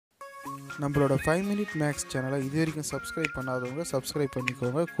நம்மளோட 5 minute maths சேனலை இது வரைக்கும் சப்ஸ்கிரைப் பண்ணாதவங்க சப்ஸ்கிரைப்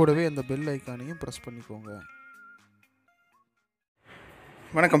பண்ணிக்கோங்க. கூடவே அந்த பெல் ஐக்கானையும் ப்ரெஸ் பண்ணிக்கோங்க.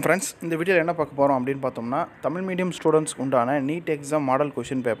 வணக்கம் ஃப்ரெண்ட்ஸ், இந்த வீடியோவில் என்ன பார்க்க போகிறோம் அப்படின்னு பார்த்தோம்னா, தமிழ் மீடியம் ஸ்டூடெண்ட்ஸ்க்கு உண்டான NEET exam model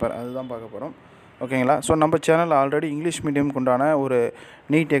question paper அதுதான் பார்க்க போகிறோம். ஓகேங்களா? ஸோ நம்ம சேனல் ஆல்ரெடி இங்கிலீஷ் மீடியமுக்கு உண்டான ஒரு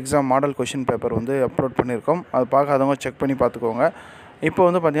NEET exam model question paper வந்து அப்லோட் பண்ணியிருக்கோம். அது பார்க்காதவங்க செக் பண்ணி பார்த்துக்கோங்க. இப்போ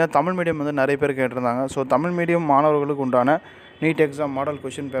வந்து பார்த்திங்கன்னா தமிழ் மீடியம் வந்து நிறைய பேர் கேட்டிருந்தாங்க. ஸோ தமிழ் மீடியம் மாணவர்களுக்கு உண்டான NEET exam model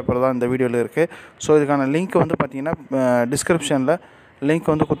question paper தான் இந்த வீடியோவில் இருக்குது. ஸோ இதுக்கான லிங்க் வந்து பார்த்திங்கன்னா டிஸ்கிரிப்ஷனில்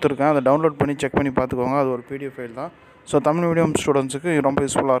லிங்க் வந்து கொடுத்துருக்கேன். அதை டவுன்லோட் பண்ணி செக் பண்ணி பார்த்துக்கோங்க. அது ஒரு PDF ஃபைல் தான். ஸோ தமிழ் மீடியம் ஸ்டூடெண்ட்ஸுக்கு ரொம்ப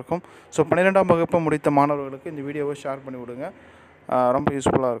யூஸ்ஃபுல்லாக இருக்கும். ஸோ 12ஆம் வகுப்பு முடித்த மாணவர்களுக்கு இந்த வீடியோவை ஷேர் பண்ணி விடுங்க. ரொம்ப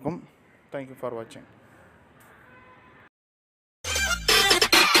யூஸ்ஃபுல்லாக இருக்கும். தேங்க்யூ ஃபார் வாட்சிங்.